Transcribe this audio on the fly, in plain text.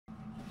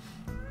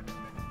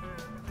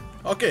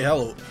Okay,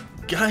 hello,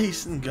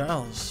 guys and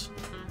gals.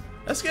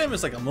 This game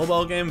is like a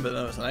mobile game, but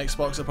no, it's an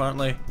Xbox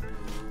apparently.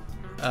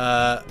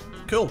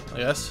 Cool, I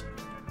guess.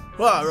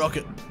 Wow,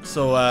 rocket.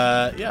 So,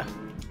 yeah.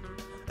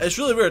 It's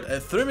really weird. It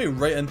threw me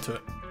right into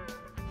it.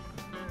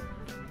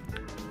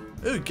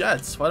 Ooh,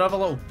 gads. Why do I have a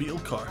little beetle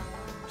car?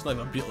 It's not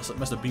even a beetle, it's like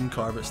Mr. Bean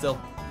car, but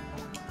still.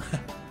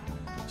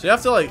 So you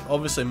have to, like,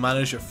 obviously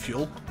manage your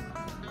fuel.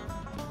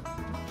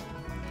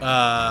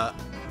 And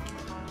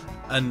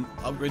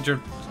upgrade your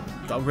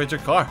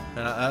car.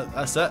 And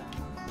that's it.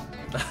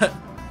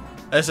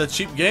 It's a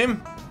cheap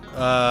game.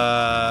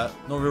 No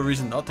real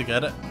reason not to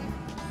get it.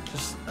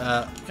 Just,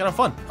 kind of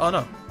fun. Oh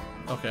no.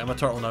 Okay, I'm a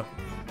turtle now.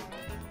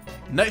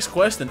 Next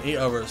quest in 8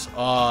 hours.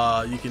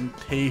 You can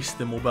taste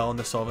the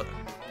mobileness of it.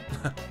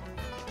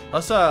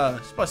 Let's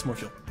buy some more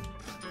fuel.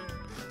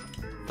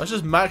 Let's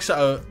just max it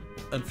out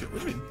and fuel.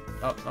 What do you mean?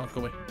 Oh,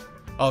 go away.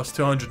 Oh, it's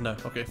 200 now.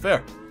 Okay,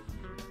 fair.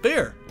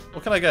 Fair.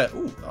 What can I get?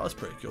 Ooh, that's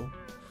pretty cool.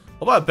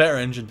 What about a better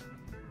engine?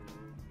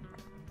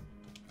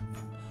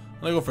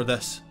 I'm gonna go for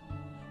this.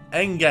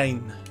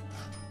 Engine.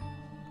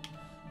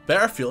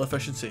 Better fuel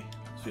efficiency.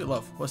 That's what you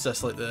love. What's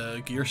this? Like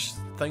the gears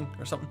thing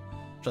or something?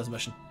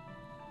 Transmission.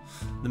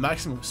 The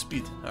maximum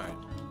speed. Alright.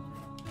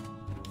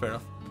 Fair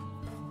enough.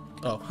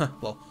 Oh,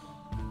 well.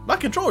 My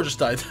controller just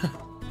died.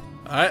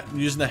 Alright, I'm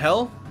using the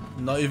hill.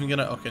 I'm not even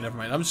gonna. Okay, never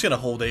mind. I'm just gonna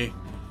hold A.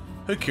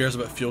 Who cares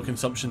about fuel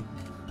consumption?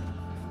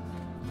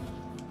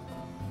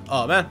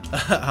 Oh man,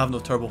 I have no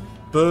turbo.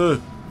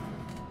 Boo!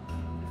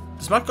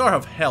 Does my car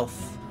have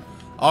health?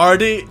 I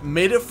already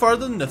made it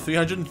further than the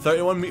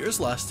 331 meters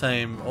last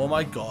time. Oh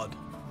my god.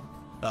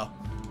 Oh.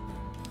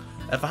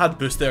 If I had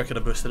boost there, I could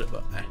have boosted it,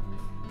 but eh.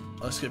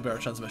 Let's get better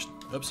transmission.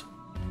 Oops.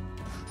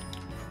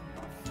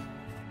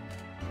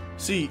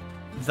 See,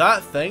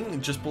 that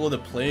thing just below the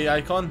play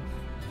icon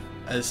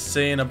is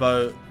saying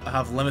about I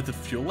have limited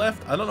fuel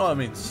left. I don't know what it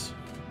means.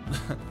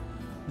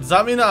 Does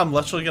that mean that I'm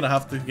literally going to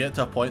have to get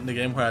to a point in the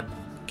game where I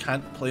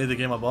can't play the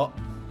game I bought?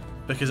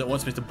 Because it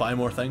wants me to buy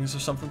more things or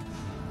something?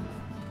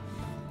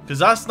 Because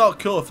that's not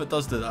cool if it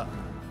does do that.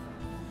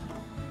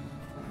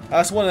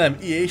 That's one of them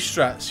EA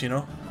strats, you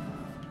know?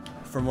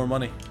 For more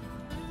money.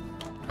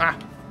 Ah!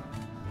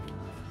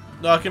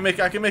 No, I can make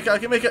it, I can make it, I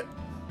can make it!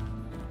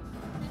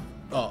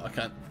 Oh, I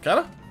can't. Can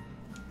I?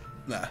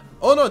 Nah.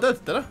 Oh no, I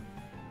did I?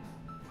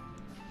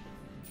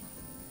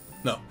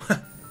 No.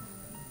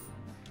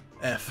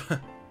 F.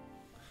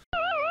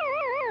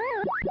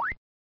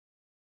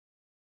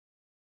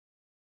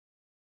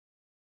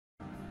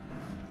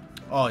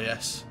 Oh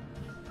yes.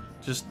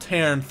 Just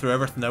tearing through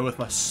everything now with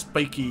my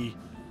spiky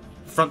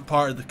front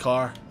part of the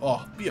car.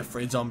 Oh, be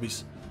afraid,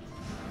 zombies.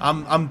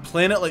 I'm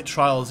playing it like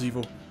Trials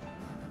Evo.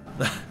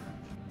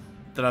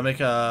 Did I make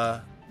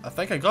a... I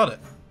think I got it.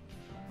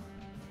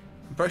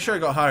 I'm pretty sure I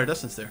got higher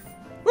distance there.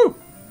 Woo!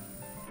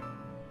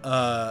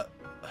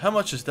 How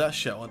much is that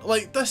shit on?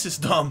 Like, this is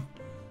dumb.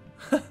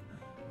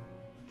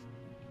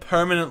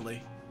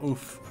 Permanently.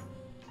 Oof.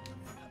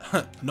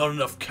 Not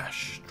enough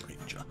cash,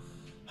 stranger.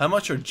 How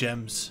much are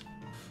gems?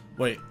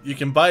 Wait, you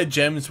can buy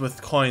gems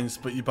with coins,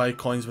 but you buy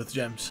coins with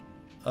gems.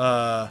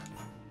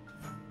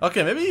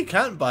 Okay, maybe you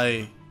can't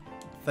buy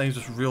things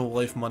with real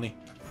life money.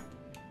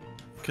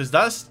 Because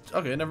that's...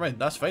 Okay, never mind.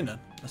 That's fine then,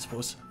 I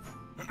suppose.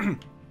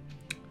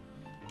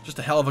 Just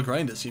a hell of a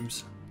grind, it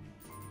seems.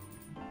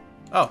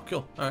 Oh,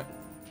 cool. Alright.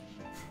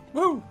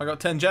 Woo! I got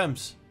 10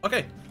 gems.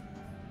 Okay.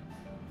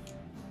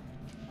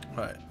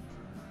 Alright.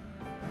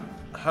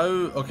 How...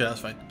 Okay,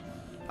 that's fine.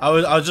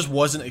 I just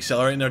wasn't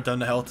accelerating there down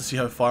the hill to see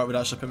how far it would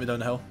actually put me down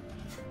the hill.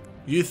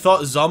 You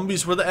thought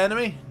zombies were the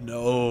enemy?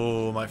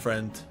 No, my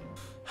friend.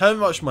 How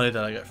much money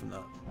did I get from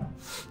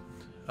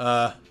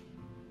that?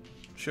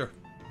 Sure.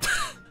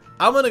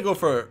 I'm gonna go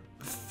for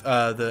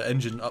the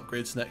engine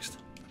upgrades next.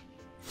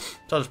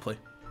 So I'll just play.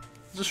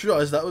 Just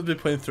realised that would be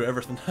playing through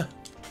everything.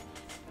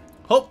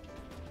 Hope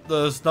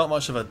there's not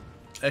much of an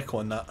echo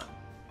on that.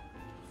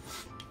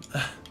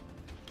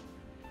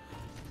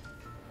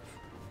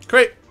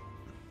 Great!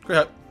 Great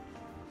help.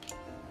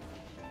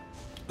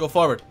 Go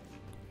forward.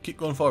 Keep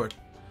going forward.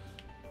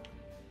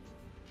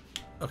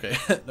 Okay,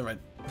 never mind.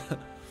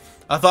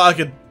 I thought I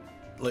could,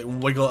 like,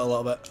 wiggle it a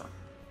little bit.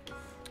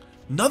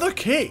 Another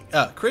crate!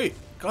 Crate.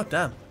 God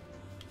damn.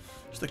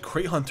 Just a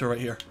crate hunter right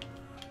here.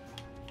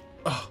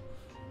 Oh.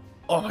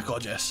 Oh my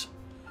god, yes.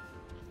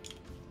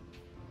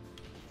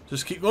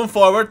 Just keep going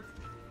forward.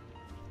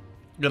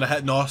 I'm gonna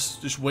hit NOS.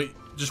 Just wait.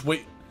 Just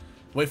wait.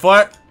 Wait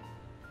for it.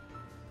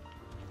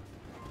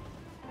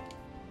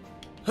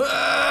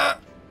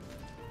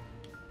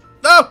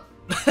 No!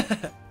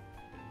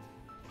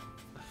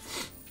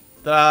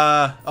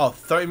 Oh,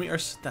 30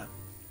 meters? Damn.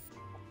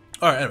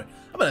 Alright, anyway.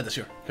 I'm gonna end this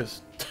here,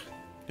 because,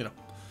 you know,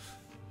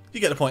 you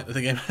get the point of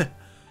the game.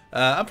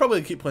 I'm probably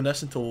gonna keep playing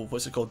this until,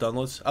 what's it called,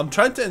 downloads. I'm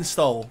trying to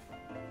install,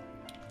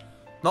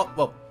 not,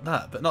 well,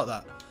 that, but not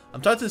that. I'm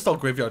trying to install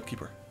Graveyard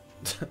Keeper.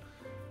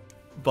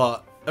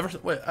 But,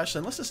 wait, actually,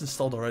 unless it's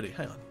installed already,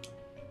 hang on.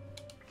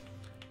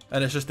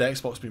 And it's just the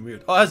Xbox being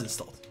weird. Oh, it has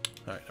installed.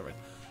 Alright, never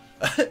mind.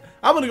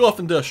 I'm gonna go off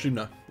and do a stream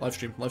now. Live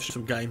stream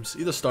some games.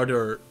 Either Stardew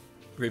or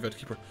Graveyard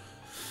Keeper.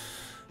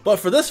 But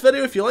for this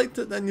video, if you liked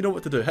it, then you know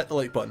what to do. Hit the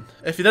like button.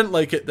 If you didn't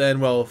like it, then,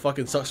 well,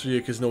 fucking sucks for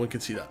you because no one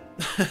can see that.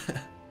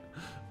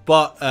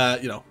 But,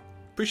 you know,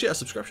 appreciate a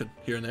subscription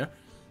here and there.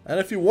 And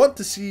if you want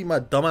to see my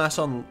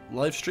dumbass on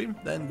live stream,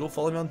 then go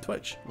follow me on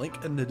Twitch.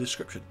 Link in the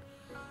description.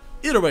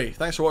 Either way,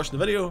 thanks for watching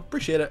the video.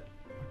 Appreciate it.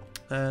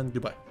 And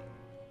goodbye.